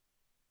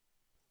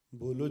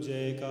बोलो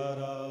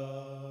जयकारा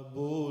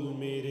बोल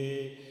मेरे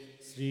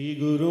श्री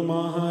गुरु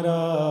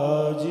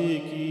महाराज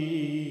की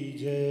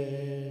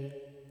जय।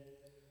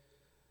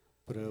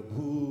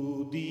 प्रभु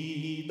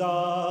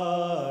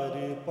दीदार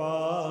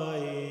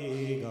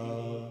पाएगा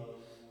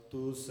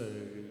तो सर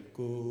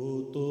को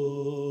तो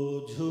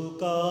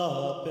झुका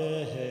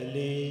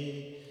पहले।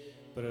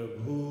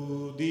 प्रभु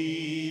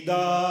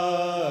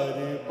दीदार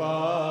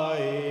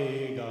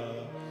पाएगा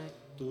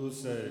तो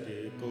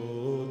सर को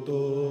तो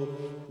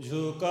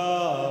झुका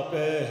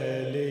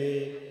पहले।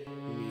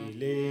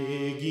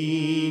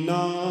 मिलेगी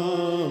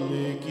नाम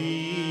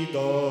की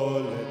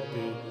दौलत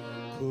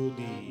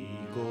खुदी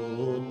को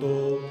तो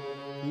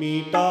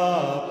मिटा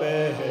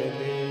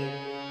पहले।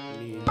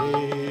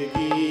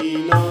 मिलेगी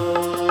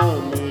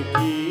नाम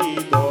की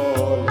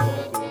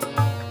दौलत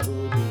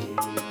खुदी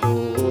को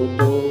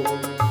तो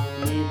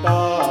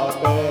मिटा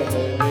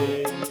पहले।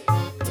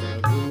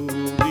 प्रभु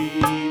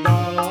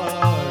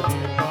दीदार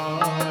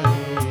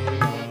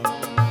पाएगा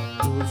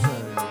तो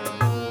सर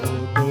को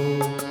तो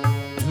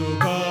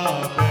झुका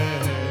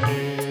पहले।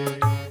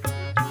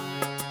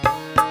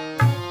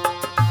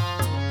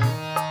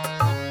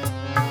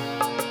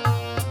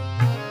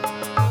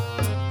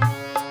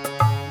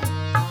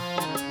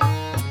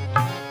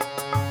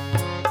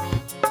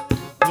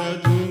 यह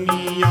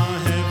दुनिया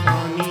है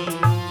फानी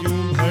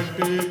क्यों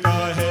भटका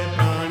है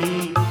प्राणी।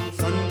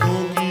 संतों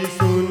की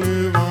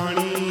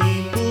सुनवाणी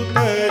तू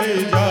तर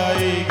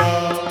जाएगा।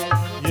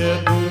 यह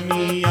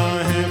दुनिया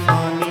है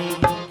फानी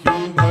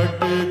क्यों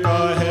भटका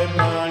है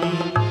प्राणी।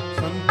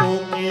 संतों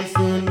की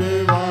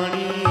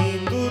सुनवाणी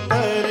तू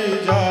तर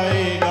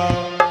जाएगा।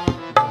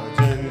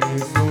 भजन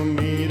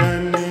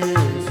सुमिरन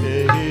से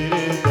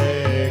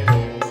हृदय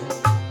को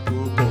तू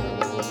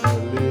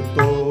कोमल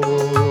तो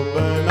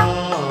बना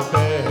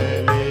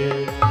पहले।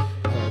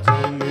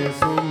 भजन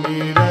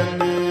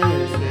सुमिरन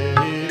से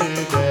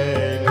हृदय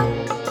को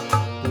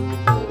तू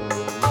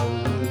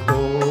कोमल तो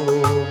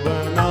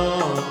बना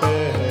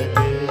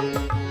पहले।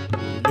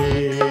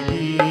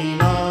 मिलेगी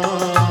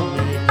नाम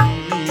की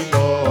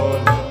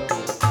दौलत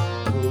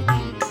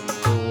खुदी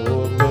को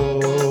तो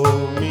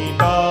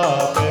मिटा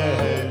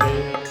पहले।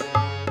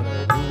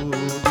 प्रभु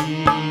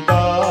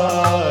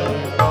दीदार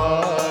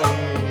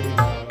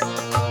पाएगा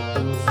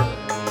तो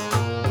सर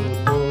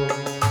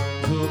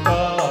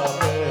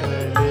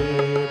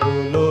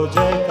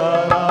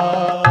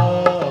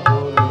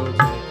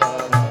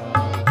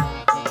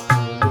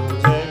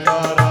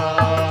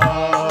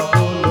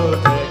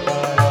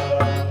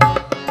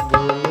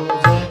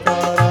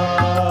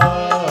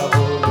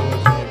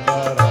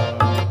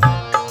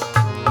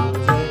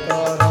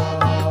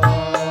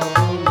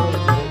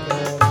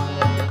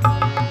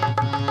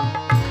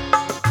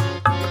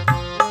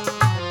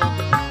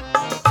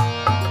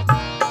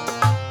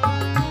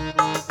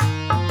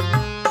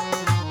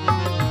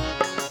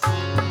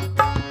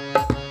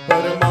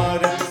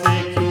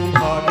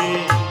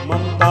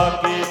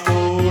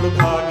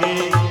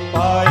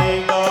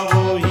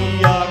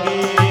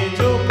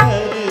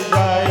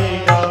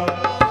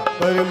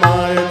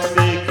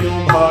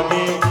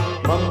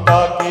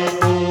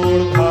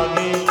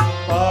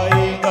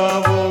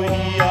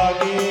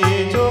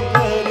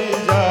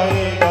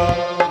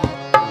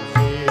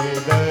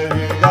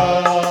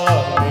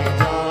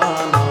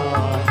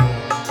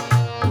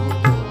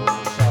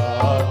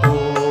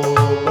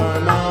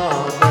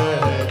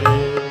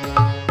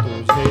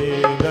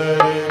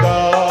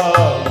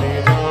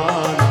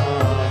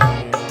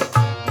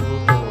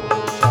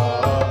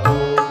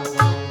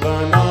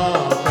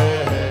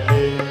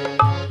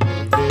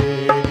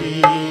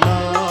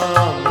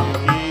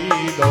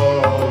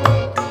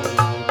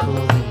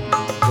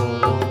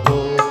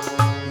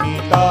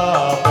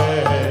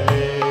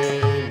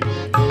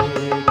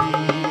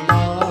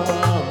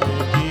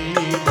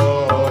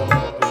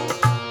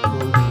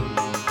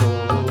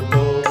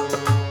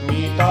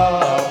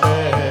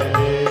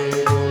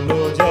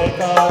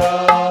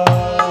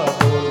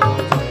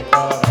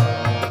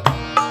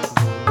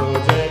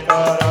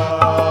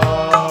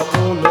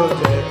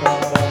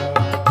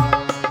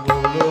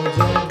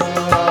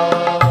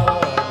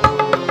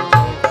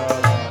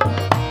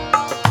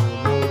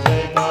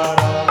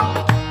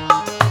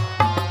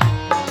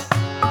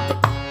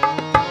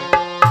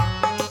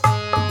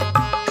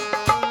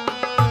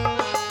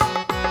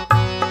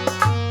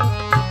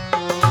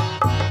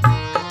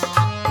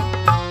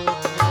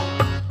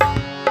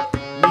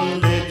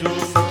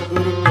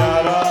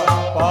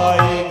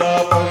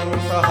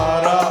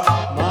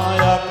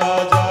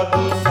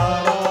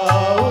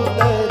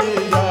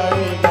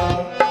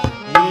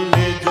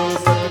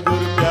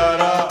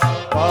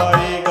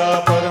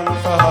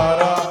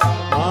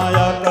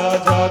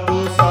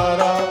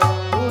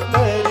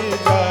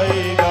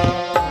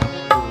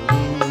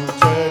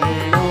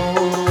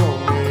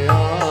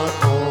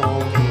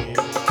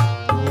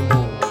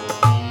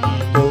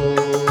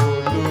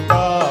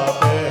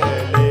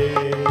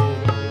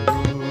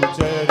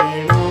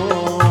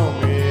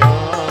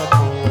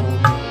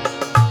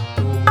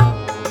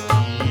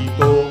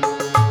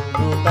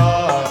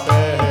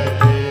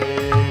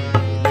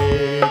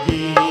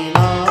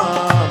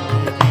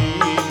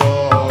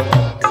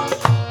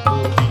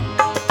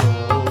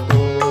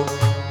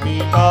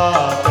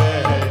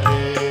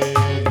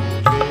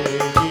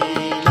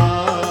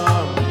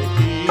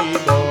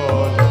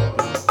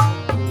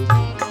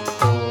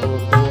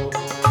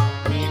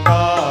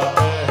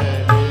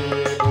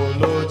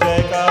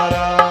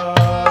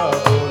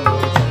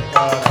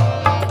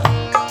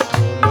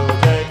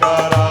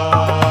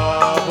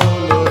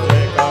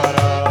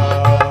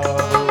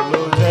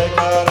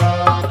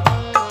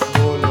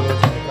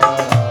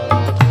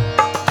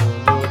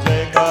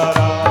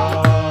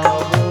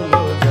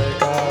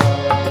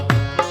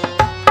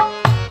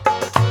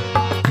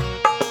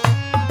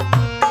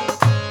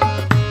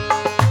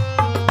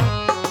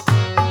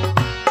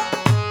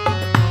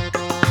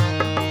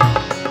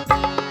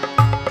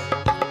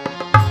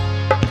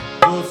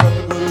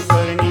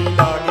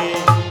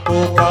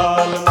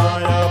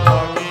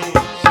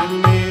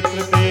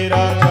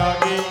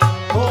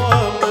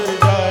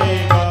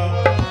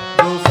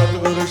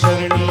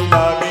शरणी